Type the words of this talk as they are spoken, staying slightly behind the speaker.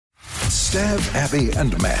Stav, Abby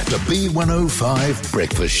and Matt, the B105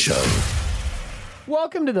 Breakfast Show.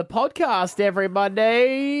 Welcome to the podcast, everybody.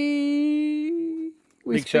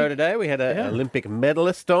 Big show today. We had an Olympic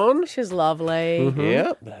medalist on. She's lovely. Mm-hmm.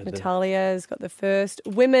 Yeah. Natalya's got the first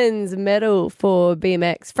women's medal for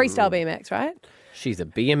BMX, freestyle BMX, right? She's a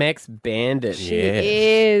BMX bandit. She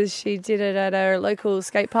is. She did it at a local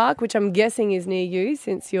skate park, which I'm guessing is near you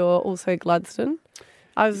since you're also Gladstone.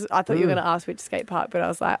 I thought you were going to ask which skate park, but I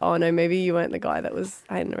was like, oh no, maybe you weren't the guy that was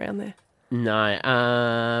hanging around there. No.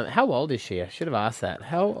 How old is she? I should have asked that.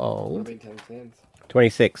 How old?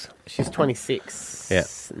 26. She's 26. Yeah.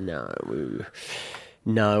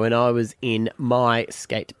 No, when I was in my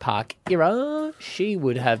skate park era, she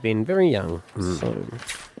would have been very young. So,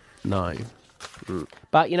 no.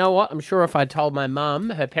 But you know what? I'm sure if I told my mum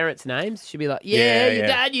her parents' names, she'd be like, yeah, your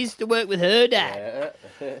dad used to work with her dad.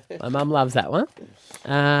 My mum loves that one.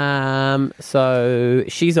 So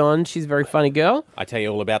she's on. She's a very funny girl. I tell you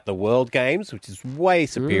all about the World Games, which is way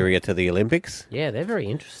superior to the Olympics. Yeah, they're very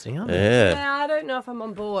interesting, aren't they? Yeah, I don't know if I'm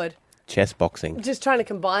on board. Chess boxing. I'm just trying to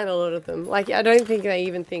combine a lot of them. Like, I don't think they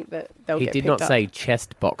even think that they'll He get did picked not up. say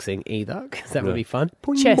chest boxing either, because that would be fun.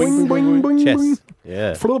 Chess. Chess.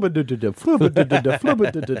 Yeah. That'd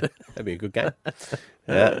be a good game.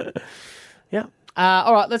 Yeah.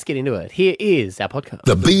 All right, let's get into it. Here is our podcast.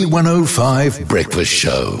 The B105 Breakfast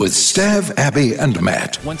Show with Stav, Abby and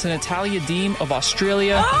Matt. Went to Natalya Diehm of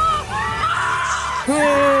Australia.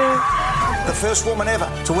 The first woman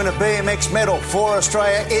ever to win a BMX medal for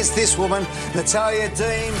Australia is this woman, Natalya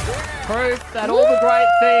Diehm. Proof that all the great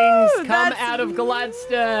things come out of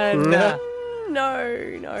Gladstone.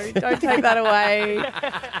 No, don't take that away.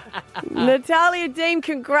 Natalya Diehm,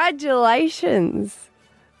 congratulations.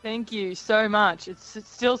 Thank you so much. It's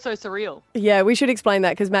still so surreal. Yeah, we should explain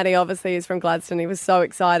that because Matty obviously is from Gladstone. He was so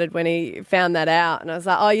excited when he found that out. And I was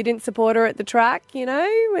like, oh, you didn't support her at the track, you know,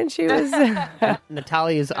 when she was...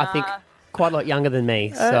 Natalia's, I think, quite a lot younger than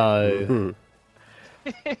me, so...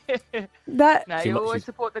 that. No, you always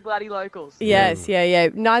support the Gladdy locals. Yes, yeah.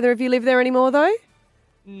 Neither of you live there anymore, though?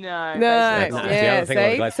 No. Yeah,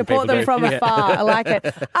 see? Support them from afar. I like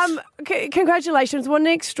it. Congratulations. What an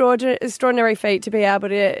extraordinary feat to be able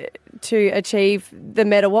to achieve the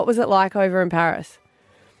medal. What was it like over in Paris?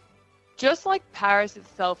 Just like Paris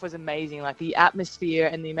itself was amazing. Like the atmosphere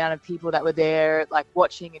and the amount of people that were there, like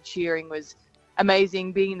watching and cheering was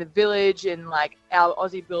amazing. Being in the village and like our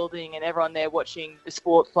Aussie building and everyone there watching the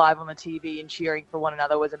sport live on the TV and cheering for one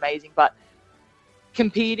another was amazing. But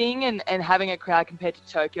competing and having a crowd compared to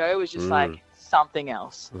Tokyo was just like something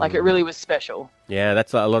else. Like it really was special. Yeah,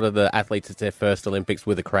 that's a lot of the athletes. It's their first Olympics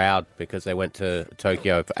with a crowd because they went to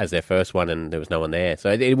Tokyo as their first one and there was no one there. So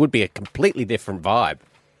it would be a completely different vibe.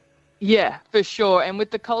 Yeah, for sure. And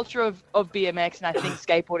with the culture of BMX and I think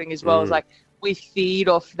skateboarding as well, is like we feed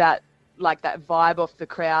off that, like that vibe off the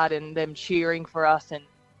crowd and them cheering for us. And,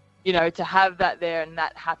 you know, to have that there and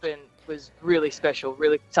that happen was really special,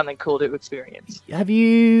 really something cool to experience. Have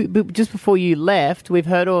you, just before you left, we've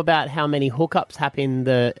heard all about how many hookups happen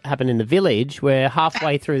in the village. We're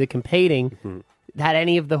halfway through the competing. Had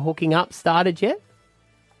any of the hooking up started yet?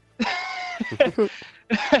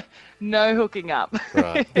 No hooking up.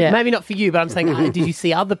 Right. Yeah. Maybe not for you, but I'm saying, did you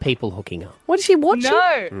see other people hooking up? What is she watching?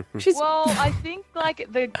 No. Well, I think like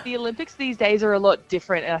the Olympics these days are a lot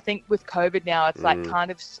different. And I think with COVID now, it's like kind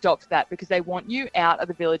of stopped that because they want you out of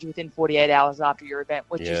the village within 48 hours after your event,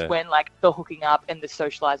 which is when like the hooking up and the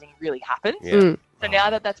socializing really happens. Yeah. So now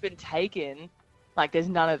that that's been taken, like there's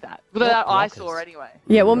none of that. Well, that I saw anyway.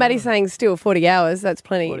 Yeah, well, Matty's saying still 40 hours. That's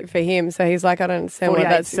plenty for him. So he's like, I don't understand why 48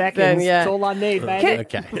 that's... seconds. Yeah. That's all I need, baby.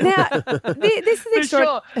 Okay. Now, this is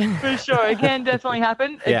For sure. It can definitely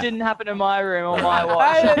happen. Yeah. It didn't happen in my room on my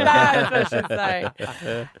watch. That's what I should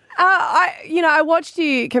say. I watched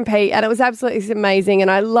you compete and it was absolutely amazing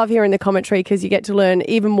and I love hearing the commentary because you get to learn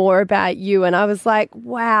even more about you and I was like,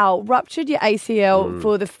 wow, ruptured your ACL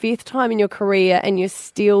for the 5th time in your career and you're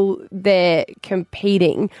still there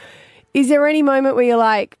competing. Is there any moment where you're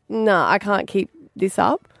like, no, I can't keep this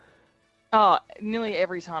up? Oh, nearly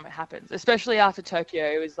every time it happens, especially after Tokyo.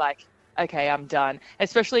 It was like, okay, I'm done.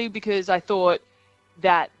 Especially because I thought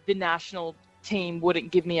that the national team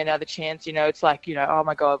wouldn't give me another chance. You know, it's like, you know, oh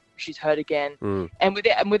my God, she's hurt again. And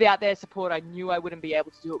without their support, I knew I wouldn't be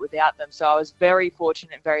able to do it without them. So I was very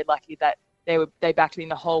fortunate and very lucky that they backed me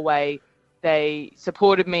the whole way. They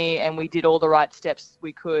supported me and we did all the right steps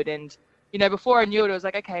we could. And, you know, before I knew it, I was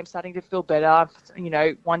like, okay, I'm starting to feel better. You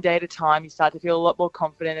know, one day at a time, you start to feel a lot more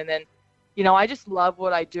confident. And then, you know, I just love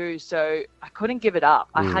what I do. So I couldn't give it up.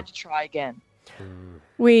 I had to try again.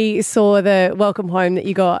 we saw the welcome home that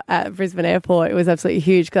you got at Brisbane Airport. It was absolutely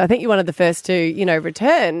huge because I think you're one of the first to,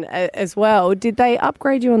 return as well. Did they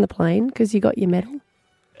upgrade you on the plane because you got your medal?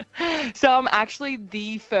 So I'm actually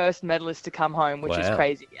the first medalist to come home, which is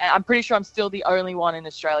crazy. And I'm pretty sure I'm still the only one in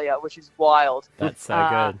Australia, which is wild. That's so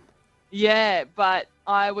good. Yeah, but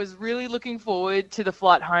I was really looking forward to the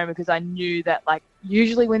flight home because I knew that, like,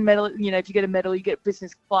 usually when medal, if you get a medal, you get a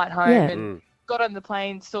business flight home. Yeah. And got on the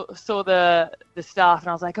plane, saw the staff, and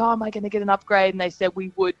I was like, oh, am I going to get an upgrade? And they said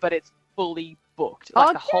we would, but it's fully booked.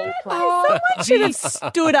 Like the whole plane. Someone should have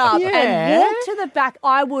stood up and walked to the back.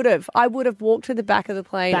 I would have walked to the back of the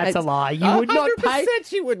plane. That's a lie. You would not pay.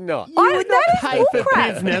 100% you would not. You would not pay for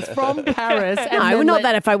business from Paris. No, not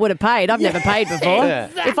that if I would have paid. I've never paid before.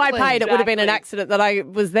 If I paid, it would have been an accident that I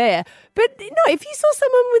was there. But no, if you saw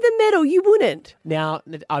someone with a medal, you wouldn't. Now,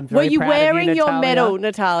 I'm very Were you proud wearing of you, your Natalya. medal,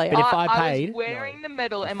 Natalya? But if I I paid, was wearing the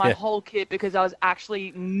medal and my whole kit because I was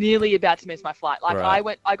actually nearly about to miss my flight. Like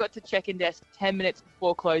I got to check-in desk 10 minutes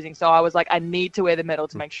before closing, so I was like, I need to wear the medal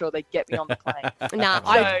to make sure they get me on the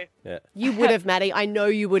plane. You would have, Maddie. I know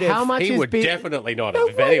you would have. how much He is would big? definitely not No,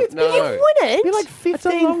 have. No. you wouldn't. It'd be like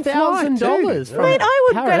 $15,000. Mate, I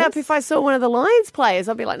would get up if I saw one of the Lions players.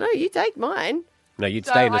 I'd be like, no, you take mine. No, you'd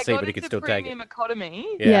So stay in the I seat, got but you could into still take it. premium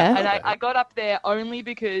economy. Yeah. And I got up there only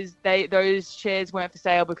because those chairs weren't for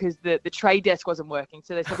sale because the tray desk wasn't working.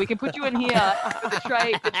 So they said, we can put you in here, but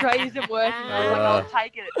the tray isn't working. I was like, I'll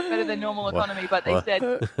take it. It's better than normal economy. But they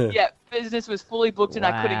said, business was fully booked and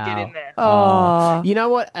I couldn't get in there. Oh. You know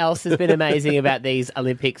what else has been amazing about these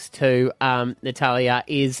Olympics too, Natalya,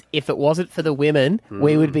 is if it wasn't for the women,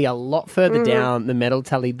 we would be a lot further down the medal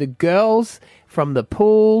tally. The girls, from the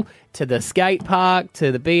pool to the skate park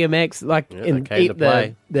to the BMX,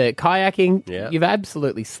 the kayaking, you've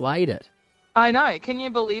absolutely slayed it. I know. Can you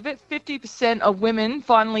believe it? 50% of women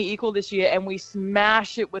finally equal this year, and we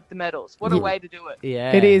smash it with the medals. What a way to do it.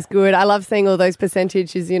 Yeah. It is good. I love seeing all those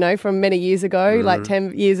percentages, from many years ago, like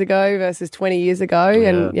 10 years ago versus 20 years ago.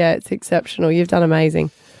 And it's exceptional. You've done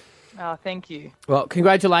amazing. Oh, thank you. Well,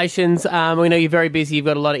 congratulations. We know you're very busy. You've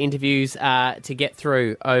got a lot of interviews to get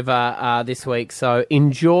through over this week. So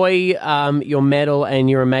enjoy your medal and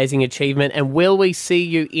your amazing achievement. And will we see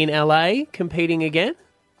you in LA competing again?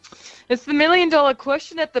 It's the $1 million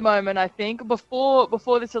question at the moment, I think. Before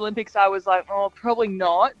this Olympics, I was like, oh, probably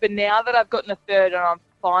not. But now that I've gotten a third and I'm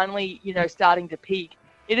finally, starting to peak,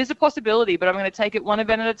 it is a possibility, but I'm going to take it one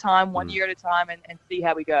event at a time, 1 year at a time, and see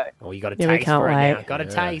how we go. Oh, you got a Yeah, we taste can't for it wait. now. Got a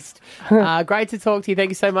taste. Great to talk to you.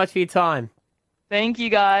 Thank you so much for your time. Thank you,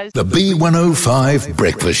 guys. The B105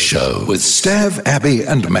 Breakfast Show with Stav, Abby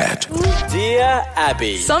and Matt. Dear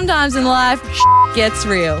Abby. Sometimes in life, gets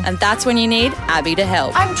real, and that's when you need Abby to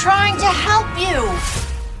help. I'm trying to help you.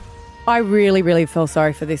 I really, really feel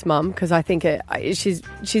sorry for this mum because I think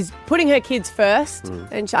she's putting her kids first,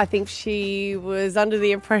 and I think she was under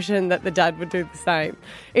the impression that the dad would do the same.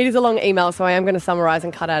 It is a long email, so I am going to summarise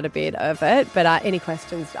and cut out a bit of it, but any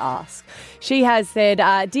questions to ask. She has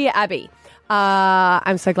said, Dear Abby,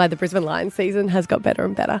 I'm so glad the Brisbane Lions season has got better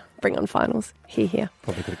and better. Bring on finals. Here.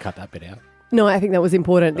 Probably could have cut that bit out. No, I think that was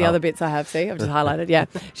important. The other bits I have, I've just highlighted, yeah.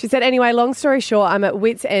 She said, anyway, long story short, I'm at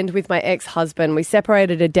wit's end with my ex-husband. We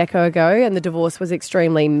separated a decade ago and the divorce was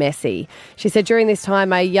extremely messy. She said, during this time,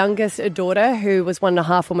 my youngest daughter, who was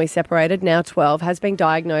 1.5 when we separated, now 12, has been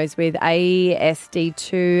diagnosed with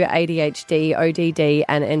ASD2, ADHD, ODD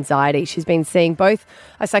and anxiety. She's been seeing both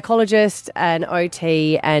a psychologist, an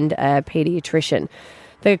OT and a paediatrician.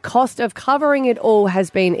 The cost of covering it all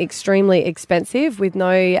has been extremely expensive with no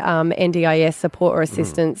NDIS support or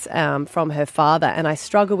assistance from her father, and I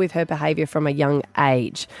struggle with her behaviour from a young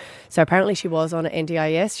age. So apparently she was on an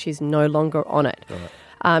NDIS. She's no longer on it.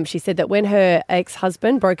 She said that when her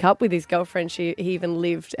ex-husband broke up with his girlfriend, he even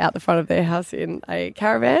lived out the front of their house in a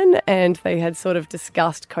caravan, and they had sort of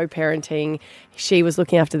discussed co-parenting. She was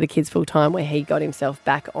looking after the kids full-time where he got himself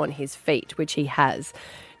back on his feet, which he has.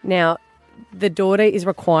 Now, the daughter is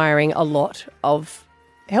requiring a lot of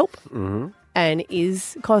help and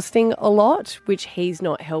is costing a lot, which he's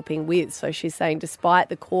not helping with. So she's saying despite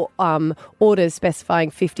the court orders specifying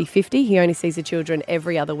 50-50, he only sees the children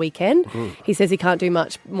every other weekend. He says he can't do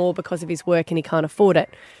much more because of his work and he can't afford it.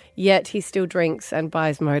 Yet he still drinks and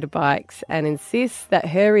buys motorbikes and insists that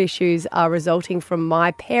her issues are resulting from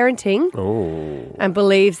my parenting and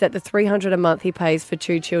believes that the $300 a month he pays for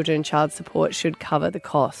 2 children and child support should cover the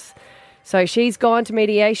costs. So she's gone to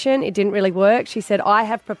mediation. It didn't really work. She said, I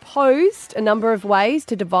have proposed a number of ways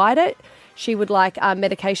to divide it. She would like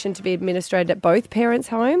medication to be administered at both parents'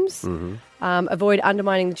 homes. Avoid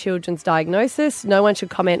undermining the children's diagnosis. No one should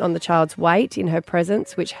comment on the child's weight in her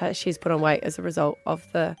presence, which she's put on weight as a result of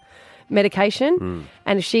the medication.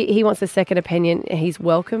 And if he wants a second opinion, he's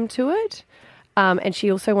welcome to it. And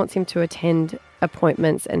she also wants him to attend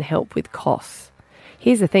appointments and help with costs.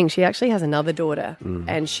 Here's the thing. She actually has another daughter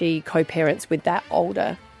and she co-parents with that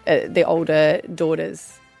the older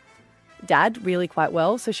daughter's dad really quite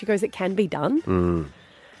well. So she goes, it can be done.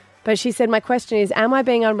 But she said, my question is, am I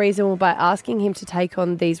being unreasonable by asking him to take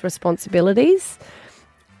on these responsibilities?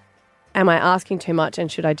 Am I asking too much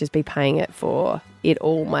and should I just be paying it for it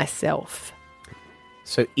all myself?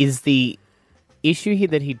 So is the issue here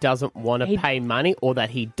that he doesn't want to pay money or that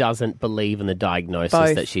he doesn't believe in the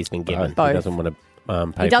diagnosis that she's been given? He doesn't want to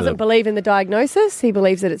pay He doesn't believe in the diagnosis. He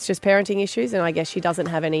believes that it's just parenting issues, and I guess she doesn't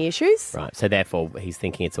have any issues. Right. So therefore, he's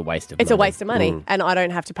thinking it's a waste of money. It's a waste of money, and I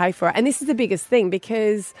don't have to pay for it. And this is the biggest thing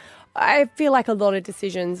because I feel like a lot of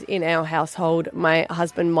decisions in our household, my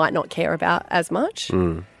husband might not care about as much.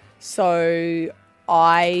 So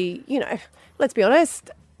let's be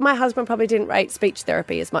honest, my husband probably didn't rate speech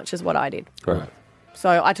therapy as much as what I did. Right.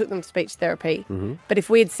 So I took them to speech therapy. But if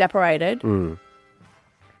we had separated,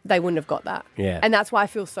 they wouldn't have got that. Yeah. And that's why I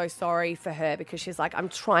feel so sorry for her because she's like, I'm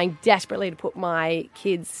trying desperately to put my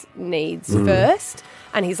kids' needs first.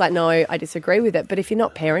 And he's like, no, I disagree with it. But if you're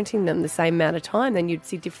not parenting them the same amount of time, then you'd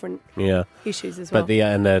see different issues as well.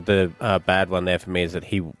 But the bad one there for me is that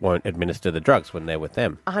he won't administer the drugs when they're with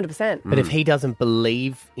them. 100%. But if he doesn't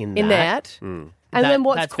believe in that... And then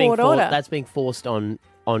what's court order? That's being forced on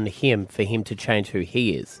him for him to change who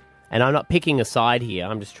he is. And I'm not picking a side here.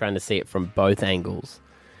 I'm just trying to see it from both angles.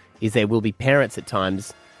 Is there will be parents at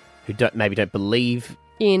times who maybe don't believe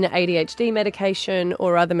in ADHD medication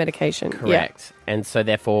or other medication. Correct. Yeah. And so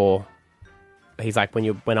therefore he's like,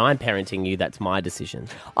 when I'm parenting you, that's my decision.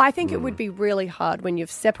 I think it would be really hard when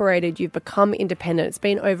you've separated, you've become independent. It's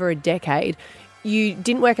been over a decade. You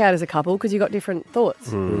didn't work out as a couple because you got different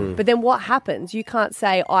thoughts. But then what happens? You can't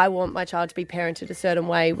say, I want my child to be parented a certain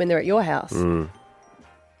way when they're at your house.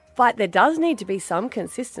 But there does need to be some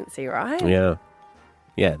consistency, right? Yeah.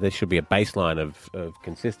 Yeah, there should be a baseline of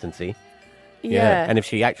consistency. Yeah. And if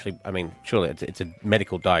she actually, surely it's a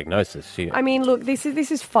medical diagnosis. Look, this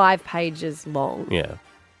is 5 pages long. Yeah.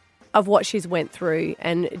 Of what she's went through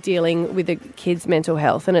and dealing with the kids' mental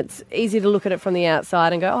health. And it's easy to look at it from the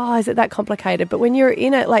outside and go, oh, is it that complicated? But when you're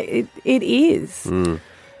in it, it is.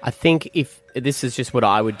 I think if this is just what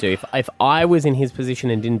I would do. If I was in his position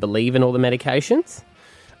and didn't believe in all the medications,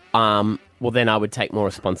 well, then I would take more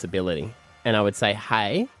responsibility. And I would say,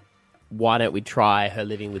 hey, why don't we try her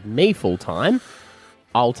living with me full time?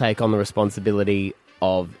 I'll take on the responsibility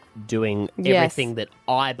of doing everything that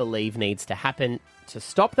I believe needs to happen to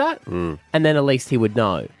stop that. And then at least he would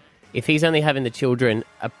know. If he's only having the children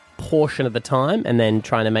a portion of the time and then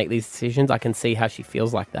trying to make these decisions, I can see how she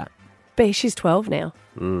feels like that. But she's 12 now.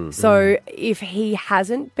 So if he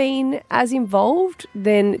hasn't been as involved,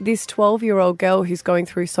 then this 12-year-old girl who's going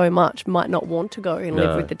through so much might not want to go and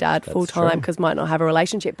live with the dad full time because might not have a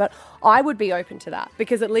relationship. But I would be open to that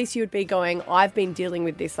because at least you would be going, I've been dealing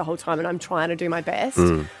with this the whole time and I'm trying to do my best.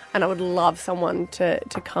 And I would love someone to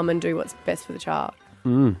come and do what's best for the child.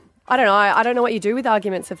 I don't know. I don't know what you do with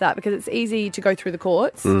arguments of that because it's easy to go through the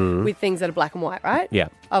courts with things that are black and white, right? Yeah.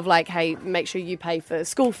 Of like, hey, make sure you pay for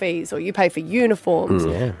school fees or you pay for uniforms.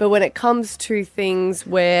 But when it comes to things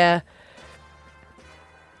where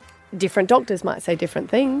different doctors might say different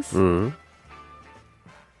things,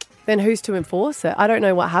 then who's to enforce it? I don't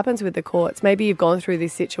know what happens with the courts. Maybe you've gone through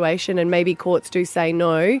this situation and maybe courts do say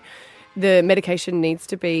no, the medication needs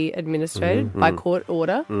to be administered by court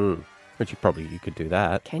order. But you could do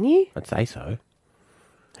that. Can you? I'd say so.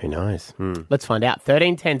 Who knows? Let's find out.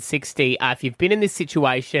 13 10 60. If you've been in this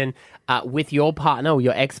situation with your partner or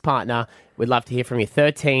your ex-partner, we'd love to hear from you.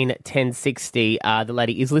 13 10 60. The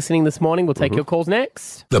lady is listening this morning. We'll take your calls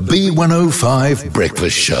next. The B105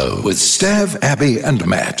 Breakfast Show with Stav, Abby and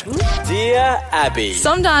Matt. Dear Abby.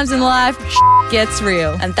 Sometimes in life, gets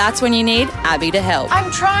real. And that's when you need Abby to help.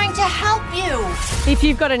 I'm trying to help you. If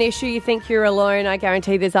you've got an issue, you think you're alone, I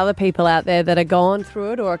guarantee there's other people out there that are going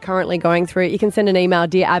through it or are currently going through it. You can send an email,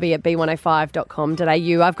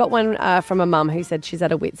 dearabby@b105.com.au. I've got one from a mum who said she's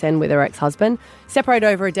at a wit's end with her ex-husband. Separated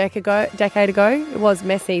over a decade ago. It was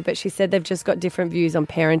messy, but she said they've just got different views on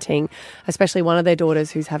parenting, especially one of their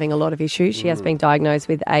daughters who's having a lot of issues. She has been diagnosed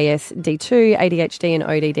with ASD2, ADHD and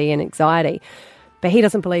ODD and anxiety. But he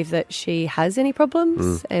doesn't believe that she has any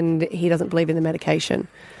problems and he doesn't believe in the medication.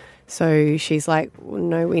 So she's like, well,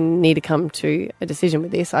 no, we need to come to a decision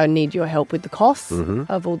with this. I need your help with the costs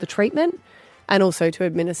of all the treatment and also to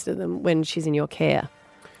administer them when she's in your care.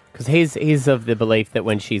 Because he's of the belief that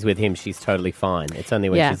when she's with him, she's totally fine. It's only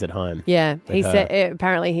when she's at home. Yeah. He said,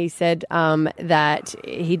 apparently he said that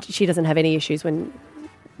she doesn't have any issues when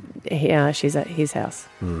she's at his house.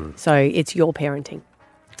 So it's your parenting.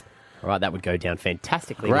 All right, that would go down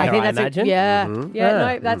fantastically. I think I that's imagine.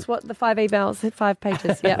 No, that's what the 5 emails, 5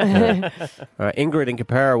 pages. Yeah. All right, Ingrid and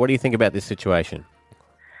Capera, what do you think about this situation?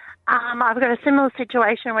 I've got a similar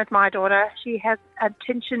situation with my daughter. She has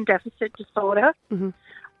attention deficit disorder,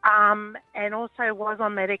 and also was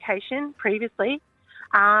on medication previously.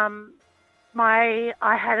 I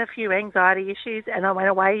had a few anxiety issues, and I went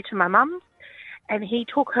away to my mum's, and he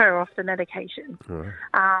took her off the medication.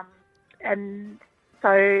 And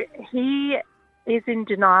so he is in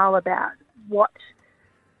denial about what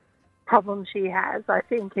problem she has, I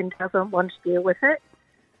think, and doesn't want to deal with it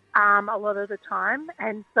a lot of the time.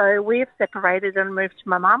 And so we've separated and moved to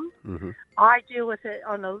my mum. I deal with it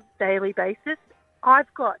on a daily basis.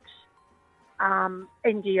 I've got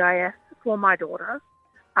NDIS for my daughter.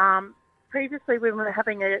 Previously, we were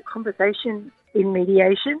having a conversation in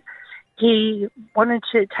mediation. He wanted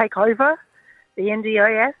to take over the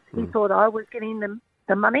NDIS. He thought I was getting the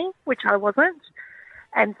money, which I wasn't.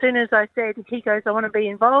 And as soon as I said, he goes, I want to be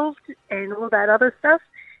involved and all that other stuff.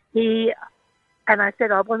 And I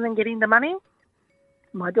said I wasn't getting the money.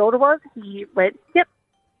 My daughter was. He went, yep,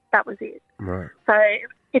 that was it. Right. So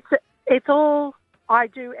it's all, I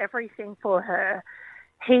do everything for her.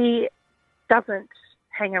 He doesn't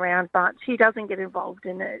hang around much. He doesn't get involved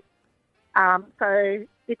in it. So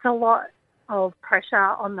it's a lot of pressure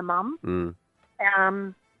on the mum.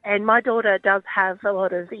 And my daughter does have a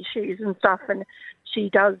lot of issues and stuff, and she's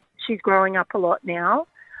growing up a lot now.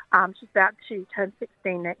 She's about to turn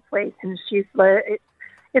 16 next week, and she's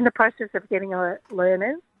in the process of getting her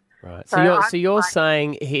learners. Right. So you're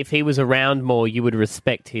saying if he was around more, you would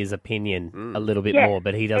respect his opinion a little bit more,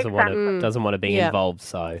 but he doesn't want to be involved.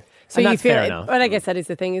 So you feel fair enough. But I guess that is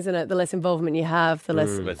the thing, isn't it? The less involvement you have, the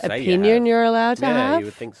less opinion you're allowed to have. Yeah, you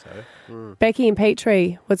would think so. Becky and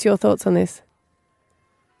Petrie, what's your thoughts on this?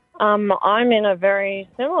 I'm in a very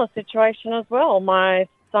similar situation as well. My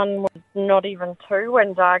son was not even 2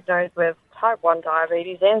 when diagnosed with type 1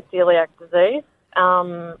 diabetes and celiac disease.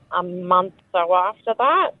 A month or so after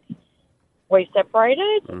that, we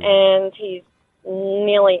separated, and he's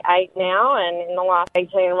nearly 8 now, and in the last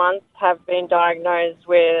 18 months have been diagnosed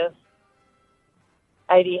with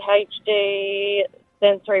ADHD,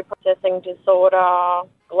 sensory processing disorder,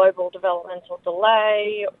 global developmental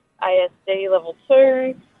delay, ASD level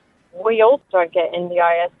 2. We also don't get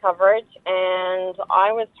NDIS coverage, and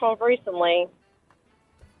I was told recently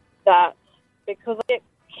that because I get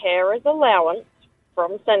carer's allowance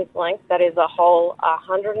from Centrelink, that is a whole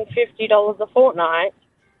 $150 a fortnight,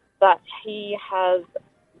 that he has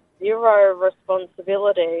zero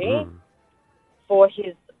responsibility for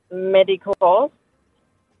his medical costs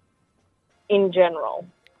in general.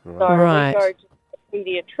 So we go to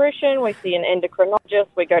pediatrician, we see an endocrinologist,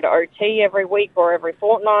 we go to OT every week or every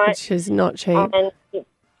fortnight. Which is not cheap. And it's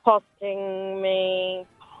costing me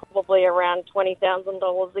probably around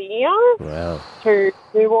 $20,000 a year to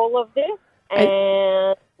do all of this,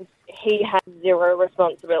 and he has zero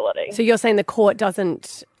responsibility. So you're saying the court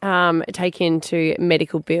doesn't take into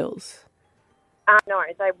medical bills? No,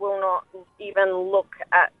 they will not even look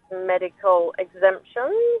at medical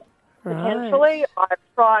exemptions, potentially. I've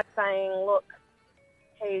tried saying, look,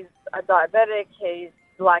 he's a diabetic, his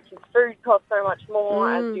food costs so much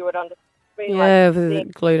more, as you would understand.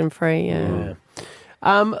 With gluten-free,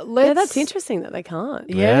 that's interesting that they can't.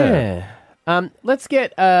 Let's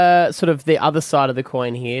get sort of the other side of the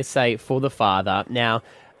coin here, say, for the father. Now,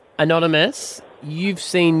 Anonymous, you've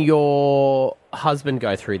seen your husband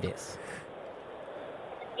go through this.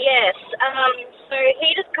 Yes. So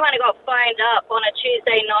he just kind of got phoned up on a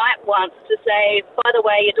Tuesday night once to say, by the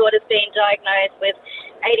way, your daughter's been diagnosed with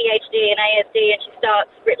ADHD and ASD and she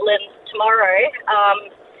starts Ritalin tomorrow.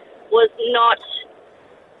 Was not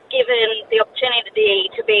given the opportunity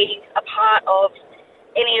to be a part of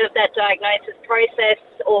any of that diagnosis process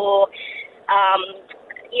or,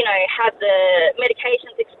 have the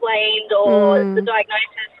medications explained or the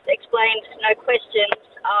diagnosis explained, no questions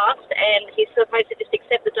asked, and he's supposed to just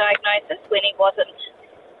accept the diagnosis when he wasn't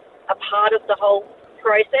a part of the whole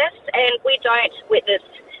process. And we don't witness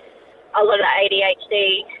a lot of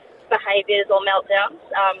ADHD behaviours or meltdowns.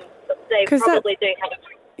 They probably do have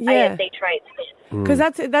ASD traits. Because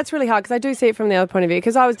that's really hard, because I do see it from the other point of view.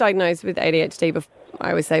 Because I was diagnosed with ADHD, I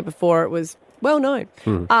always say, before it was well known,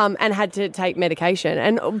 and had to take medication.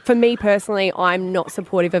 And for me personally, I'm not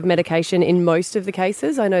supportive of medication in most of the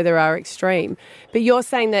cases. I know there are extreme. But you're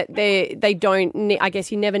saying that they don't need, I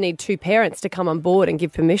guess you never need two parents to come on board and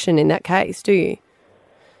give permission in that case, do you?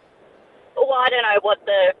 Well, I don't know what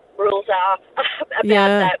the rules are about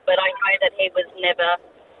that, but I know that he was never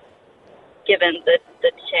given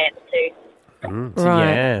the chance to.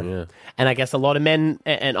 Right. Yeah. And I guess a lot of men,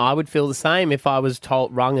 and I would feel the same if I was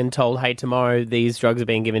rung and told, hey, tomorrow these drugs are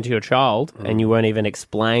being given to your child, and you weren't even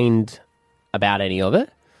explained about any of it.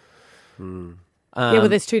 Well,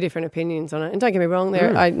 there's two different opinions on it. And don't get me wrong,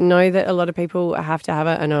 I know that a lot of people have to have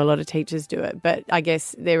it. I know a lot of teachers do it. But I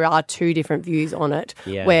guess there are two different views on it,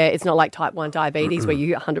 where it's not like type 1 diabetes where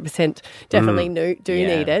you 100% definitely do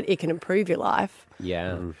need it. It can improve your life.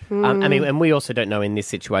 Yeah. I mean, and we also don't know in this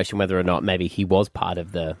situation whether or not maybe he was part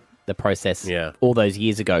of the process all those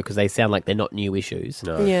years ago, because they sound like they're not new issues.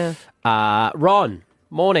 No. Yeah. Ron,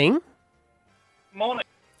 morning. Morning.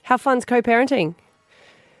 How fun's co-parenting?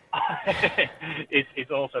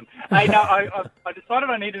 It's awesome. Hey, no, I decided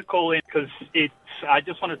I needed to call in because I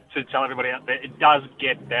just wanted to tell everybody out there it does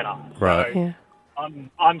get better. Right. So,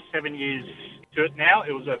 I'm 7 years to it now.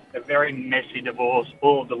 It was a very messy divorce,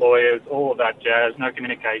 all of the lawyers, all of that jazz, no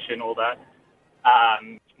communication, all that.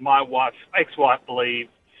 My ex-wife believed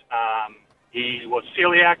he was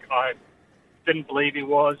celiac. I didn't believe he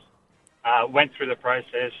was. Went through the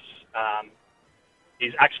process.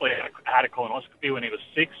 He's actually had a colonoscopy when he was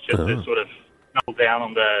 6, just to sort of knuckle down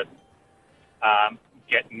on the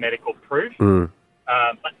get medical proof.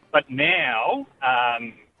 But now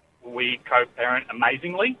we co-parent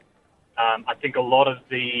amazingly. I think a lot of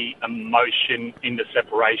the emotion in the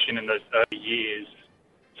separation in those early years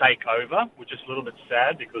take over, which is a little bit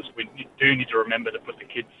sad because we do need to remember to put the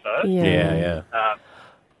kids first.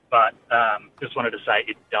 But just wanted to say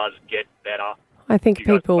it does get better. I think you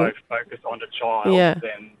people guys both focus on the child,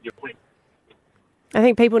 then you're quick. I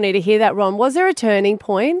think people need to hear that, Ron. Was there a turning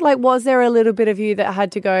point? Like, was there a little bit of you that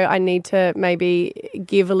had to go, I need to maybe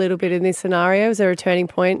give a little bit in this scenario? Was there a turning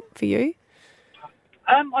point for you?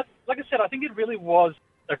 Like I said, I think it really was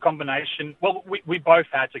a combination. Well, we both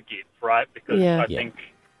had to give, right? Because I think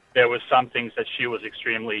there were some things that she was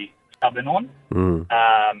extremely stubborn on.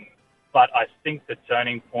 But I think the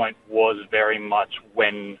turning point was very much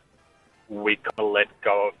when we kind of let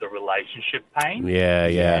go of the relationship pain.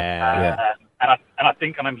 And I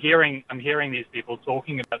think, and I'm hearing these people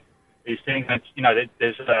talking about these things, and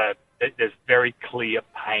there's very clear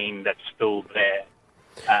pain that's still there.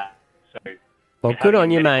 Well, good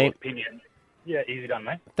on you, mate. Opinion, yeah, easy done,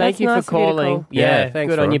 mate. Thank you for calling. Yeah,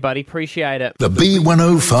 thanks. Good on you, buddy. Appreciate it. The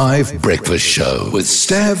B105 Breakfast Show with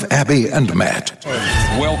Stav, Abby and Matt.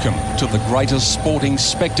 Welcome to the greatest sporting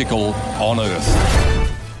spectacle on earth.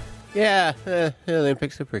 Yeah, the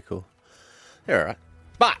Olympics are pretty cool. They're all right.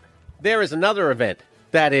 But there is another event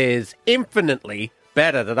that is infinitely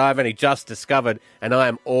better that I've only just discovered, and I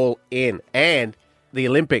am all in. And the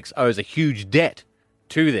Olympics owes a huge debt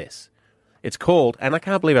to this. It's called, and I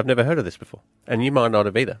can't believe I've never heard of this before, and you might not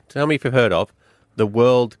have either. Tell me if you've heard of the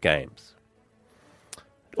World Games.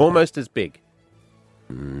 Almost as big.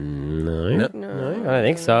 No, I don't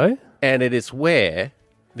think so. And it is where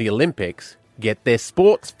the Olympics get their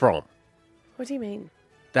sports from. What do you mean?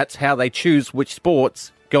 That's how they choose which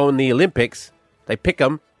sports go in the Olympics. They pick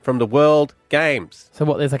them from the World Games. So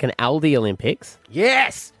what, there's like an Aldi Olympics?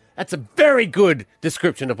 Yes! That's a very good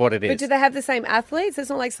description of what it is. But do they have the same athletes? It's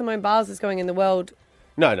not like Simone Biles is going in the World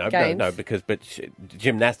Games. No, because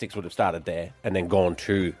gymnastics would have started there and then gone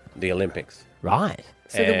to the Olympics. Right.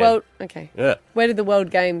 So the World... Okay. Yeah. Where did the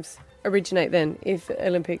World Games originate then, if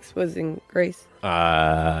Olympics was in Greece?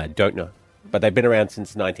 Don't know. But they've been around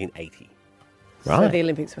since 1980. Right. So the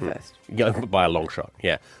Olympics were first. Yeah, by a long shot,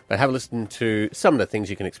 yeah. But have a listen to some of the things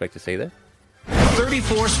you can expect to see there.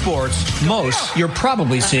 34 sports, most you're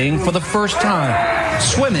probably seeing for the first time.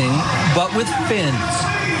 Swimming, but with fins.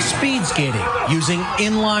 Speed skating, using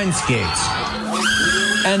inline skates.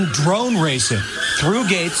 And drone racing, through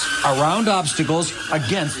gates, around obstacles,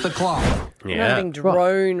 against the clock. Having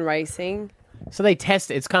drone racing. So they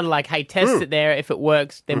test it. It's kind of like, hey, test it there. If it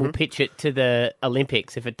works, then we'll pitch it to the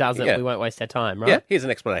Olympics. If it doesn't, we won't waste our time, right? Yeah, here's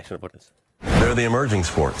an explanation of what it is. They're the emerging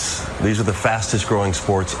sports. These are the fastest growing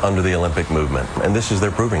sports under the Olympic movement, and this is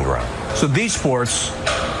their proving ground. So these sports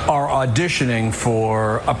are auditioning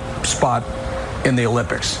for a spot in the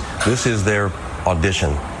Olympics. This is their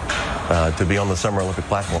audition to be on the Summer Olympic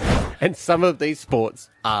platform. And some of these sports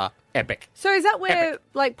are epic. So is that where,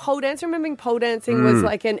 like, pole dance? Remembering pole dancing was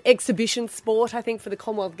like an exhibition sport, I think, for the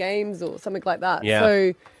Commonwealth Games or something like that. Yeah.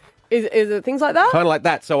 So Is it things like that? Kind of like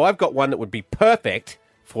that. So I've got one that would be perfect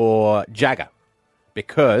for Jagger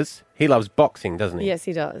because he loves boxing, doesn't he? Yes,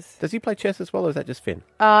 he does. Does he play chess as well, or is that just Finn?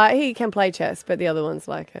 He can play chess, but the other ones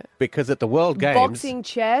like it. Because at the World Games... Boxing,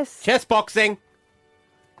 chess. Chess boxing.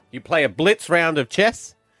 You play a blitz round of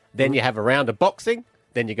chess, then you have a round of boxing,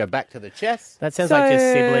 then you go back to the chess. That sounds like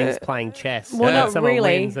just siblings playing chess. Well, not someone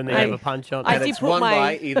really. wins and they have a punch on. And it's won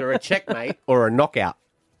by either a checkmate or a knockout.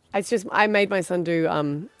 It's just I made my son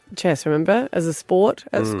do chess, remember, as a sport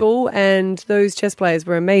at school, and those chess players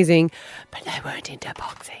were amazing, but they weren't into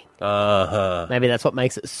boxing. Uh-huh. Maybe that's what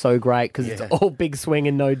makes it so great, because it's all big swing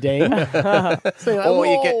and no ding. So like, Or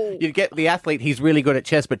whoa. you get the athlete, he's really good at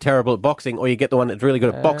chess but terrible at boxing, or you get the one that's really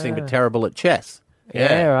good at boxing but terrible at chess.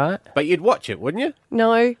 Yeah, right. But you'd watch it, wouldn't you?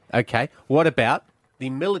 No. Okay. What about the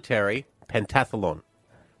military pentathlon,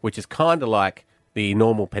 which is kind of like the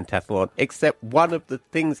normal pentathlon, except one of the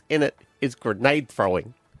things in it is grenade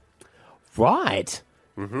throwing. Right.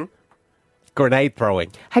 Mm-hmm. Grenade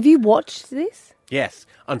throwing. Have you watched this? Yes.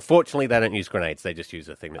 Unfortunately, they don't use grenades. They just use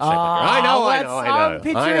a thing that's shaped like... I know. I'm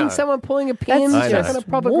picturing someone pulling a pin, That's chucking a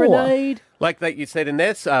proper war. grenade. Like that you said in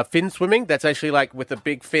there, fin swimming. That's actually like with a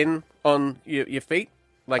big fin on your feet.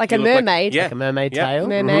 Like you a look mermaid. Like a mermaid tail.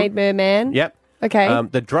 Mermaid, merman. Yep. Okay.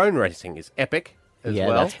 The drone racing is epic as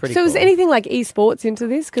well. That's pretty So cool. is anything like esports into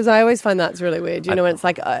this? Because I always find that's really weird. You know, when it's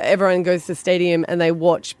like everyone goes to stadium and they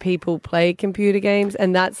watch people play computer games,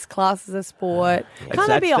 and that's classed as a sport. Can't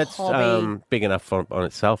that be a hobby? Big enough on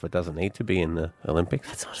itself. It doesn't need to be in the Olympics.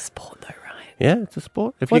 That's not a sport, though, right? Yeah, it's a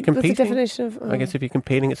sport. If What's you're the competing, definition of? I guess if you're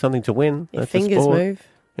competing, it's something to win. Your That's a fingers sport. move.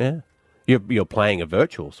 Yeah, you're playing a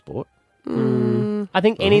virtual sport. I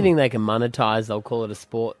think anything they can monetize, they'll call it a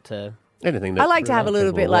sport to... Anything. I like to have a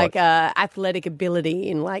little bit like watch. athletic ability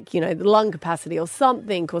in, like, you know, the lung capacity or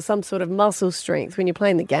something, or some sort of muscle strength when you're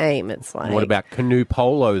playing the game. It's like, What about canoe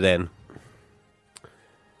polo then?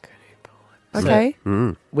 okay,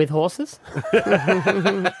 With horses?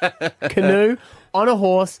 Canoe, on a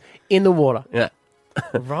horse, in the water. Yeah.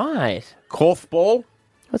 Right. Korfball.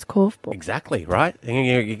 what's korfball? Exactly, right? And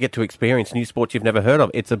you get to experience new sports you've never heard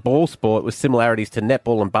of. It's a ball sport with similarities to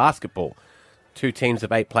netball and basketball. 2 teams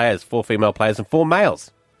of 8 players, 4 female players and 4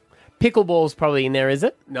 males. Pickleball's probably in there, is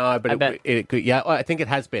it? No, but it could, yeah, I think it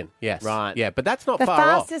has been, yes. Right. Yeah, but that's not The far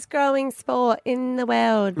off. fastest growing sport in the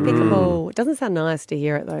world, pickleball. It doesn't sound nice to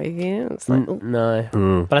hear it though. Yeah, it's like,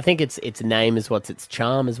 No. But I think its name is what's its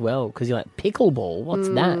charm as well, because you're like, pickleball, what's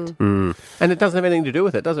that? And it doesn't have anything to do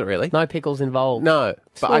with it, does it really? No pickles involved. No.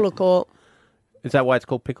 But smaller court. is that why it's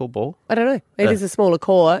called pickleball? I don't know. It is a smaller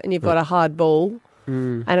court, and you've got a hard ball,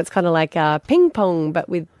 and it's kind of like ping pong, but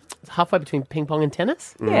with It's halfway between ping pong and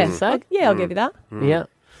tennis? yeah. So, I'll give you that. yeah.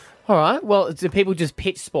 All right. Well, do people just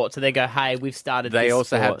pitch sports? So they go, hey, we've started They this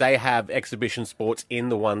also sport. have exhibition sports in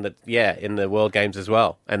the one that in the World Games as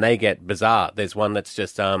well, and they get bizarre. There's one that's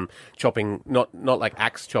just chopping not like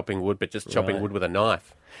axe chopping wood, but just chopping wood with a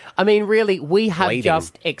knife. I mean, really, we have Bleeding.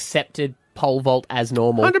 just accepted pole vault as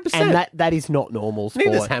normal. 100%. And that is not normal sport.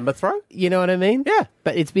 Neither's hammer throw. You know what I mean? Yeah.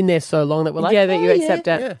 But it's been there so long that we're like, Yeah, that you accept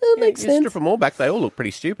it. Yeah, that makes you sense. strip them all back, they all look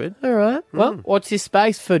pretty stupid. All right. Well, what's your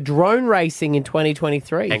space for drone racing in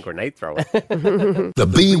 2023? And grenade throwing. The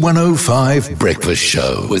B105 Breakfast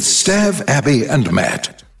Show with Stav, Abby, and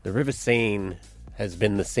Matt. The river scene has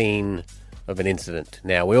been the scene of an incident.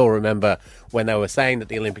 Now, we all remember when they were saying that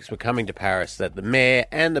the Olympics were coming to Paris, that the mayor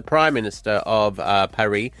and the Prime Minister of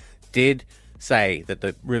Paris did say that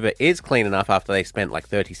the river is clean enough after they spent like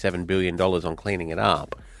 $37 billion on cleaning it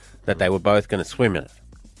up, that they were both going to swim in it.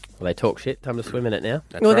 Well, they talk shit. Time to swim in it now.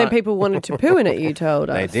 That's Well, right. then people wanted to poo in it. You told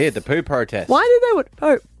us They did, the poo protest. Why did they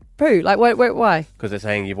want poo? Like, why? Because they're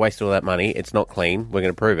saying you've wasted all that money, it's not clean, we're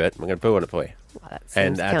going to prove it, we're going to poo on it for you.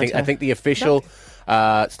 And I think the official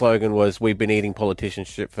slogan was, we've been eating politicians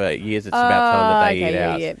shit for years, it's about time that they eat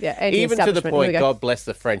ours. Yeah. Even to the Anti-establishment. point, Here we go. God bless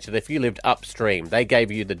the French, that if you lived upstream, they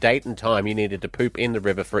gave you the date and time you needed to poop in the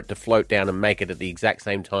river for it to float down and make it at the exact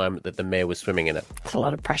same time that the mayor was swimming in it. It's a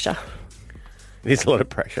lot of pressure. It is a lot of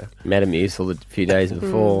pressure. Metamucil a few days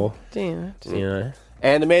before. Yeah. You know.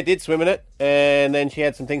 And the mayor did swim in it, and then she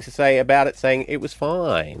had some things to say about it, saying it was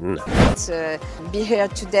fine. To be here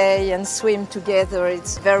today and swim together,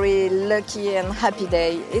 it's very lucky and happy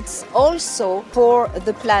day. It's also for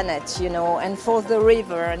the planet, you know, and for the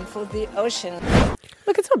river and for the ocean.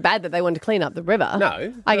 Look, it's not bad that they wanted to clean up the river.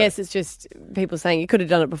 No. I guess it's just people saying you could have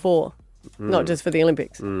done it before, not just for the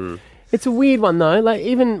Olympics. It's a weird one, though. Like,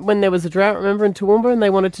 even when there was a drought, remember, in Toowoomba, and they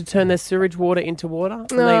wanted to turn their sewage water into water, and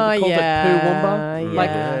they called it Poo-Woomba.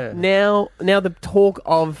 yeah. Like, now the talk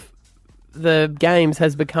of the games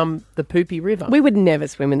has become the poopy river. We would never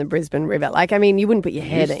swim in the Brisbane River. Like, I mean, you wouldn't put your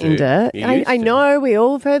head Used in to. it. You I used to. know, we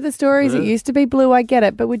all have heard the stories. It Yeah. used to be blue, I get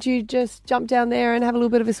it. But would you just jump down there and have a little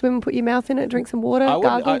bit of a swim and put your mouth in it, drink some water,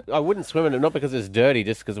 gargle? I wouldn't swim in it, not because it's dirty,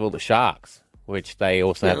 just because of all the sharks, which they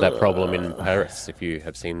also have that problem in Paris, if you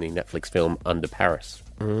have seen the Netflix film Under Paris.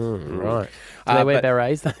 Right. Do they wear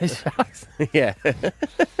berets, those sharks? Yeah.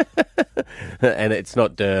 And it's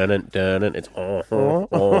not durnant, it's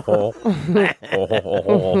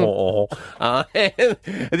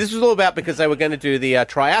and this was all about because they were going to do the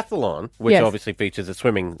triathlon, which Yes. obviously features a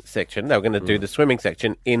swimming section. They were going to do the swimming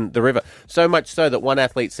section in the river. So much so that one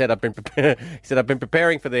athlete said, I've been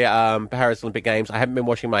preparing for the Paris Olympic Games. I haven't been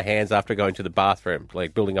washing my hands after going to the bathroom,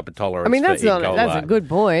 like building up a tolerance. I mean, that's for E. not. coli. That's a good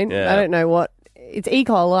point. Yeah. I don't know what. It's E.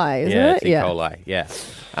 coli, isn't it? It's E. coli, yeah.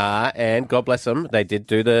 And God bless them, they did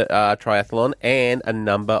do the triathlon, and a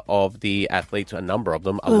number of the athletes, a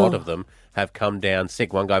lot of them, have come down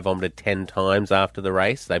sick. One guy vomited 10 times after the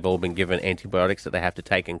race. They've all been given antibiotics that they have to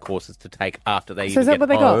take and courses to take after they So is even that what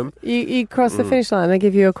get they home. got? You cross the finish line, they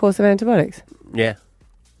give you a course of antibiotics. Yeah.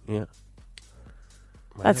 Yeah.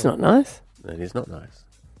 That's not nice. That is not nice.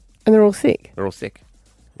 And they're all sick. They're all sick.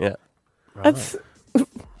 Yeah. That's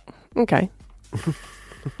okay.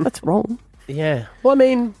 That's wrong. Yeah. Well, I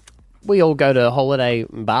mean, we all go to holiday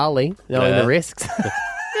in Bali, knowing Yeah. the risks.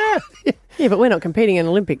 Yeah, but we're not competing in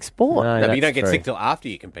Olympic sport. No, but you don't get sick till after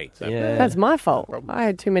you compete. So. Yeah. That's my fault. I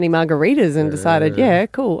had too many margaritas and decided, yeah,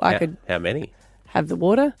 cool, I could How many? have the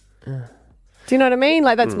water. Do you know what I mean?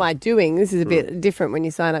 Like, that's my doing. This is a bit different when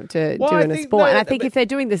you sign up to Well, I doing a think sport. that- And I think if they're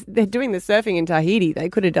doing the surfing in Tahiti, they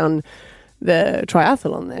could have done the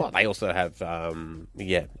triathlon there. Well, they also have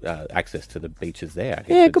access to the beaches there. I guess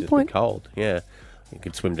Yeah, it's good just point. been cold. Yeah, you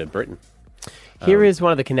could swim to Britain. Here is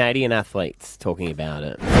one of the Canadian athletes talking about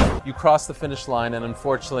it. You crossed the finish line, and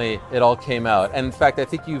unfortunately, it all came out. And in fact, I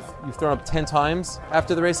think you've thrown up 10 times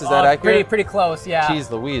after the race. Is that accurate? Pretty close, yeah. Jeez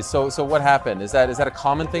Louise. So what happened? Is that a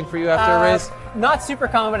common thing for you after a race? Not super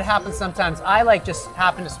common, but it happens sometimes. I just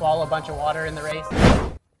happen to swallow a bunch of water in the race.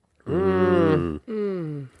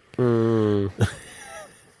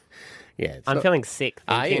 Yeah, I'm feeling sick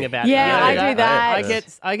thinking about Yeah, it. I do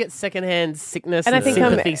that. I get secondhand sickness And and, I think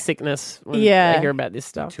sympathy sickness when I hear about this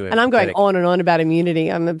stuff. And I'm going on and on about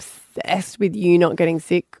immunity. I'm obsessed with you not getting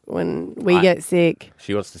sick when we get sick.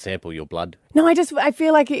 She wants to sample your blood. No, I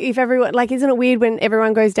feel like if everyone, like, isn't it weird when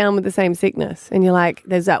everyone goes down with the same sickness and you're like,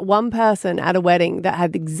 there's that one person at a wedding that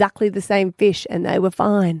had exactly the same fish and they were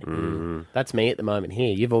fine. That's me at the moment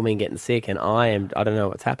here. You've all been getting sick and I don't know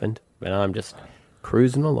what's happened, but I'm just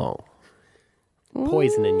cruising along.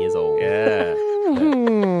 Poisoning years old. Yeah.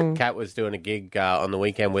 Kat was doing a gig on the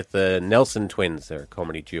weekend with the Nelson Twins. They're a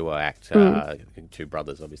comedy duo act, two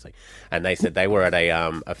brothers, obviously. And they said they were at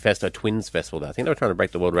a twins festival. I think they were trying to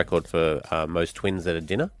break the world record for most twins at a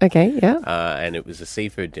dinner. Okay, yeah. And it was a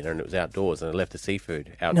seafood dinner, and it was outdoors, and they left the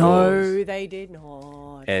seafood outdoors. No, they did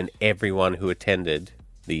not. And everyone who attended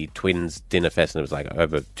the twins dinner fest, and it was like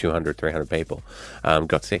over 200, 300 people,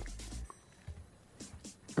 got sick.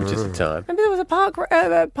 Which is the time. Remember there was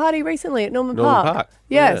a party recently at Norman Norman Park? Park,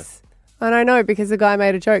 Yes. And I know because the guy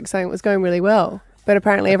made a joke saying it was going really well. But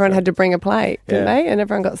apparently everyone had to bring a plate, didn't Yeah. they? And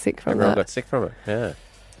everyone got sick from Everyone that. got sick from it, yeah.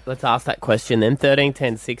 Let's ask that question then. 13,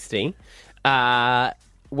 10, 60.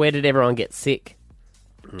 Where did everyone get sick?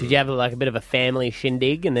 Did you have like a bit of a family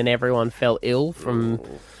shindig and then everyone fell ill from,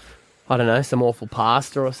 I don't know, some awful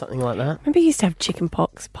pasta or something like that? Remember you used to have chicken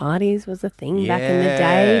pox parties was a thing back in the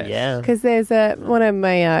day? Yeah. Because there's one of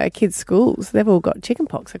my kids' schools, they've all got chicken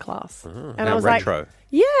pox a class. And I was retro. like,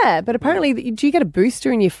 yeah, but apparently, do you get a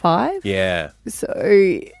booster in year 5? Yeah.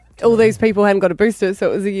 So all these people hadn't got a booster,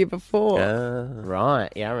 so it was a year before. Right,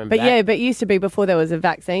 yeah, I remember But that. yeah, but it used to be before there was a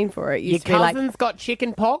vaccine for it. It Your used to be like, cousin's got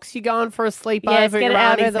chicken pox, you're going for a sleepover yes, at get your it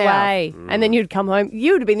out auntie's of the house. way. And then you'd come home.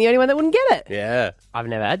 You would have been the only one that wouldn't get it. Yeah. I've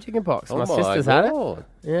never had chicken pox. Oh my my sister's had it. God.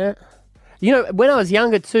 Yeah. You know, when I was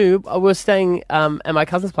younger too, I was staying at my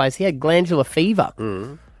cousin's place. He had glandular fever.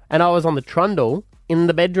 And I was on the trundle in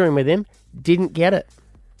the bedroom with him. Didn't get it.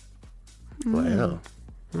 Wow.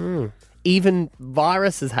 Even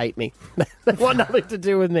viruses hate me. They want nothing to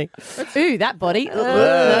do with me. Ooh, that body. No,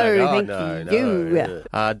 thank no, you.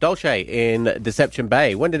 no. Dolce in Deception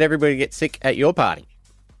Bay. When did everybody get sick at your party?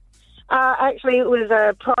 Actually, it was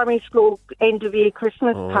a primary school end-of-year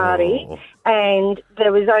Christmas party, and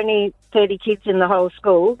there was only 30 kids in the whole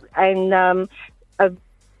school, and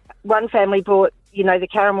one family bought, the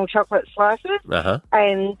caramel chocolate slices,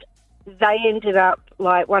 and they ended up,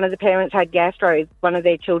 like, one of the parents had gastro. One of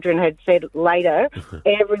their children had said later,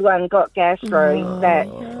 everyone got gastro that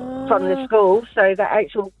from the school. So the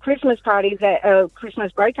actual Christmas party, that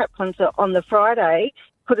Christmas breakup concert on the Friday,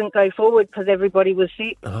 couldn't go forward because everybody was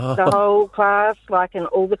sick. The whole class, and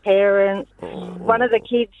all the parents. One of the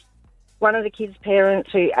kids'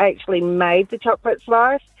 parents who actually made the chocolate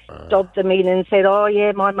slice dobbed them in and said, "Oh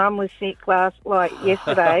yeah, my mum was sick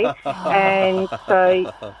yesterday," and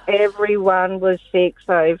so everyone was sick.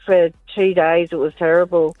 So for 2 days, it was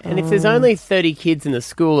terrible. And if there's only 30 kids in the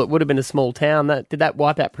school, it would have been a small town. Did that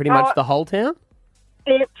wipe out pretty much the whole town?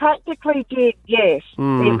 It practically did, yes.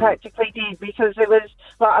 It practically did because there was,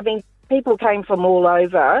 people came from all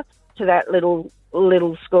over to that little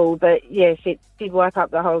school, but yes, it did wipe up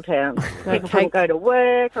the whole town. People couldn't go to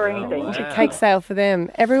work or anything. It's a cake sale for them.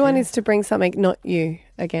 Everyone is to bring something, not you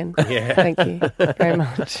again. Yeah. Thank you very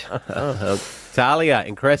much. Talia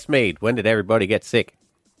in Crestmead, when did everybody get sick?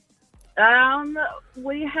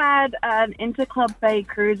 We had an Interclub Bay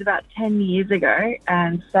cruise about 10 years ago,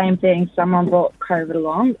 and same thing, someone brought COVID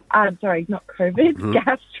along. Sorry, not COVID,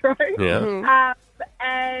 gastro. Yeah.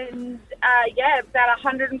 About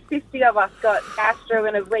 150 of us got gastro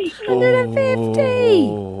in a week. 150?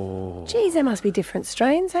 Jeez, there must be different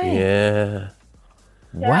strains, hey? Yeah.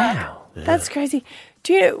 Wow. That's crazy.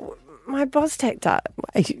 Do you know, my boss teched up,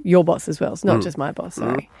 your boss as well, it's not just my boss,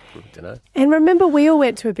 sorry. Dunno. And remember, we all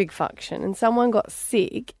went to a big function and someone got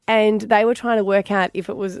sick and they were trying to work out if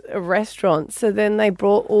it was a restaurant. So then they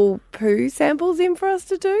brought all poo samples in for us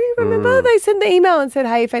to do. Remember? They sent the email and said,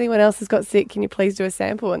 "Hey, if anyone else has got sick, can you please do a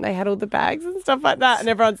sample?" And they had all the bags and stuff like that. And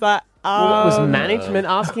everyone's like, Was management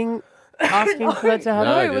asking for that to happen?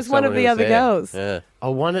 No, it was one of the other girls. Yeah.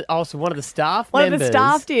 So one of the staff One members. of the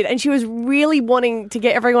staff did, and she was really wanting to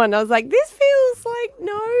get everyone. I was like, "This feels like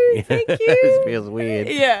no, thank you." This feels weird.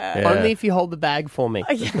 Yeah. Only if you hold the bag for me.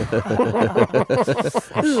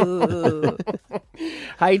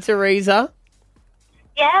 Hey, Teresa.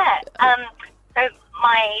 Yeah. So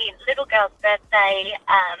my little girl's birthday,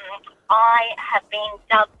 I have been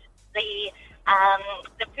dubbed the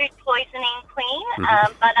food poisoning queen,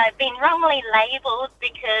 but I've been wrongly labelled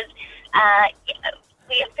because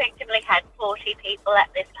we effectively had 40 people at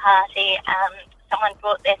this party. Someone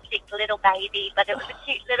brought their sick little baby, but it was a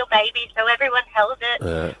cute little baby, so everyone held it,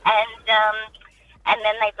 and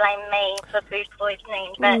then they blamed me for food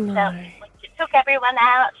poisoning. But it took everyone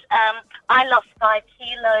out. I lost 5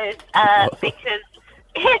 kilos because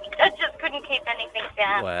I just couldn't keep anything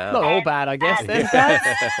down. Wow. Not all bad, I guess. Then.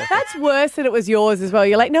 That's worse that it was yours as well.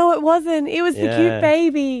 You're like, no, it wasn't. It was the cute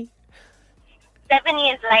baby. 7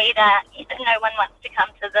 years later, no one wants to come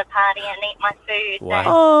to the party and eat my food.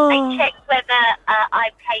 Wow. They checked whether I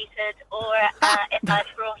catered or if I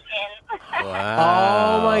brought in.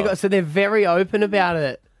 Wow. Oh, my God. So they're very open about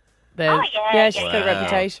it. Yeah, she's got a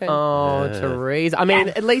reputation. Oh, Teresa. I mean,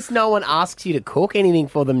 at least no one asks you to cook anything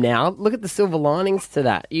for them now. Look at the silver linings to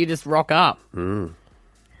that. You just rock up.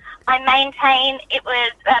 I maintain it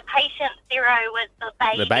was patient 0 was the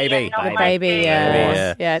baby. The baby. And not The my baby, food.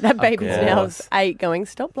 yeah. That baby's now course. 8 going,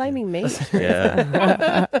 stop blaming me. Yeah.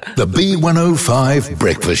 The B105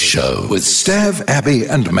 Breakfast Show with Stav, Abby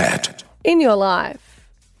and Matt. In your life,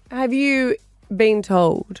 have you been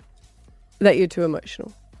told that you're too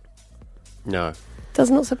emotional? No. Does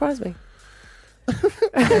not surprise me.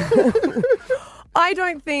 I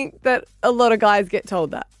don't think that a lot of guys get told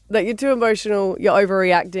that you're too emotional, you're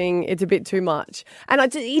overreacting, it's a bit too much. And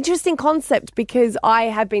it's an interesting concept because I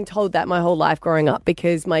have been told that my whole life growing up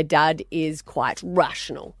because my dad is quite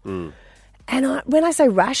rational. And when I say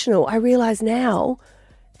rational, I realise now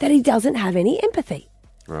that he doesn't have any empathy.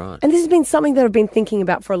 Right. And this has been something that I've been thinking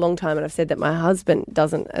about for a long time, and I've said that my husband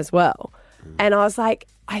doesn't as well. And I was like,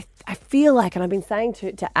 I feel like, and I've been saying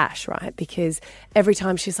to Ash, right, because every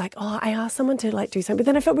time she's like, oh, I asked someone to do something, but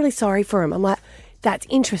then I felt really sorry for him. I'm like, that's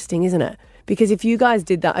interesting, isn't it? Because if you guys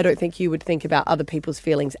did that, I don't think you would think about other people's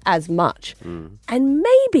feelings as much. And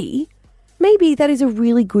maybe that is a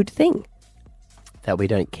really good thing. That we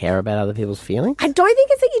don't care about other people's feelings? I don't think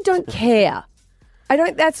it's that you don't care.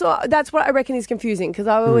 That's what I reckon is confusing because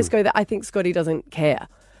I always go that I think Scotty doesn't care.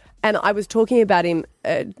 And I was talking about him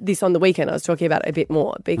this on the weekend. I was talking about it a bit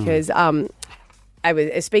more because I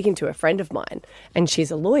was speaking to a friend of mine and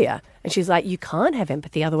she's a lawyer and she's like, you can't have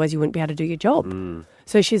empathy, otherwise you wouldn't be able to do your job.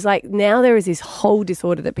 So she's like, now there is this whole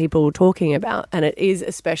disorder that people are talking about, and it is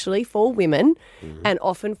especially for women and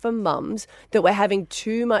often for mums, that we're having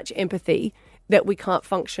too much empathy that we can't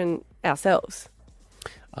function ourselves.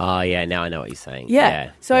 Oh, yeah, now I know what you're saying.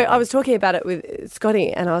 Yeah. So I was talking about it with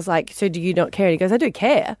Scotty and I was like, so do you not care? And he goes, I do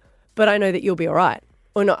care, but I know that you'll be all right.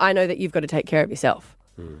 Or no, I know that you've got to take care of yourself.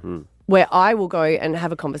 Where I will go and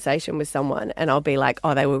have a conversation with someone and I'll be like,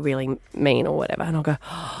 oh, they were really mean or whatever. And I'll go,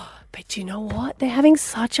 oh, but you know what? They're having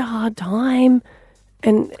such a hard time.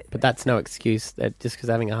 But that's no excuse. That just because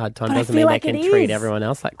having a hard time But I doesn't feel mean like they can it treat is. everyone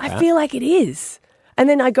else like crap. I feel like it is. And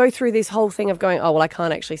then I go through this whole thing of going, oh, well, I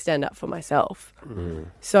can't actually stand up for myself.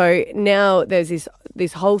 So now there's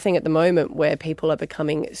this whole thing at the moment where people are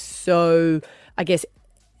becoming so, I guess,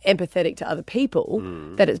 empathetic to other people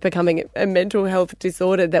that it's becoming a mental health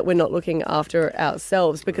disorder that we're not looking after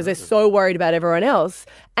ourselves because they're so worried about everyone else.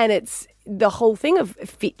 And it's the whole thing of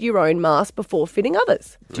fit your own mask before fitting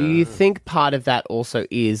others. Do you think part of that also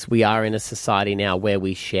is we are in a society now where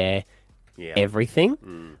we share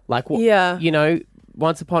everything? Like, you know,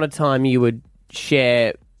 once upon a time you would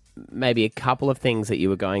share maybe a couple of things that you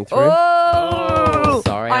were going through. Oh,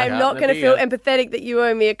 sorry. I'm not going to feel empathetic that you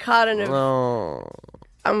owe me a carton of...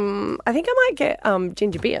 I think I might get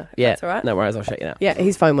ginger beer, if that's all right. No worries, I'll shut you down. Yeah,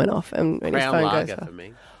 his phone went off. And when his Brown phone lager goes off. for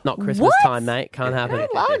me. Not Christmas What? time, mate. Can't happen.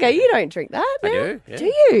 Lager, you don't drink that. I now. do, yeah. Do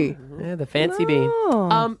you? Yeah, the fancy beer.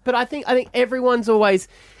 But I think everyone's always,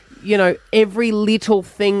 you know, every little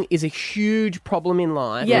thing is a huge problem in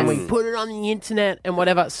life. Yes. And we put it on the internet and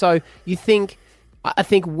whatever. So I think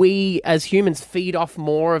we as humans feed off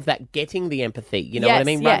more of that getting the empathy. You know what I Yes,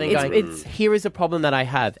 mean? yeah, Rather than going, here is a problem that I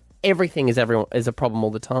have. Everything is a problem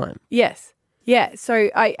all the time. Yes. Yeah. So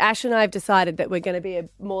Ash and I have decided that we're going to be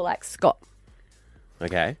more like Scott.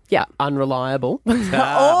 Okay. Yeah. Unreliable.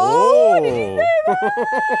 Oh, did you say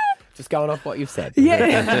that? Just going off what you've said.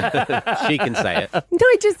 Yeah. She can say it. No,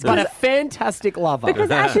 just But a fantastic lover.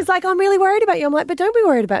 because Ash is like, I'm really worried about you. I'm like, but don't be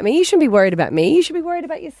worried about me. You shouldn't be worried about me. You should be worried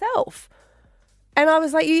about yourself. And I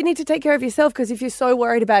was like, you need to take care of yourself because if you're so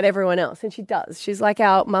worried about everyone else, and she does, she's like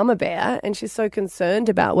our mama bear and she's so concerned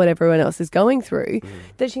about what everyone else is going through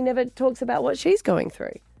that she never talks about what she's going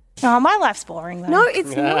through. Oh, my life's boring though. No,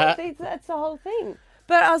 it's not. That's the whole thing.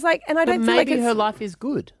 But I was like, and I don't feel like maybe it's... her life is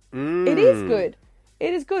good. It is good.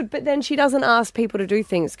 It is good. But then she doesn't ask people to do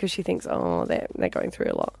things because she thinks, oh, they're going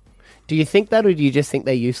through a lot. Do you think that, or do you just think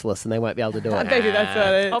they're useless and they won't be able to do it? Maybe that's what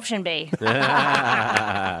it is. Option B. No,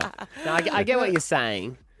 I get what you're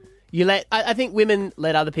saying. I think women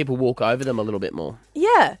let other people walk over them a little bit more.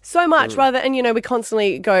 Yeah, so much rather, and you know, we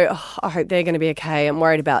constantly go, oh, I hope they're going to be okay. I'm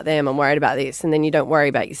worried about them. I'm worried about this. And then you don't worry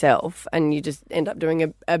about yourself and you just end up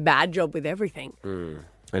doing a bad job with everything. And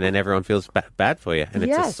then everyone feels bad for you. And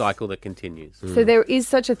it's a Yes. cycle that continues. So there is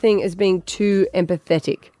such a thing as being too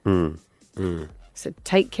empathetic. So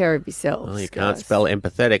take care of yourselves. Well, you can't spell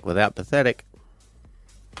empathetic without pathetic.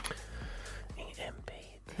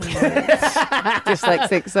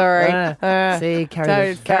 Dyslexic, sorry. See,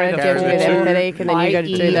 Carry the empathetic, and then you got to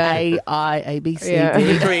do that. IEAIABC. Yeah.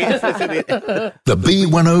 The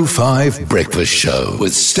B105 Breakfast Show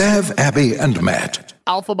with Stav, Abby and Matt.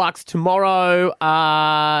 Alpha Bucks tomorrow.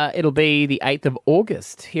 It'll be the 8th of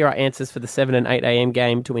August. Here are answers for the 7 and 8 a.m.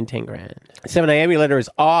 game to win 10 grand. 7 a.m. your letter is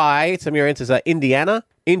I. Some of your answers are Indiana,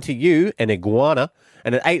 Into You, and Iguana.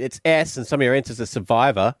 And at 8 it's S, and some of your answers are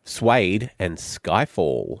Survivor, Suede, and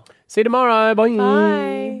Skyfall. See you tomorrow. Bye.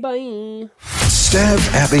 Bye. Bye.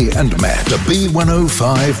 Stav, Abby and Matt. The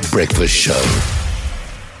B105 Breakfast Show.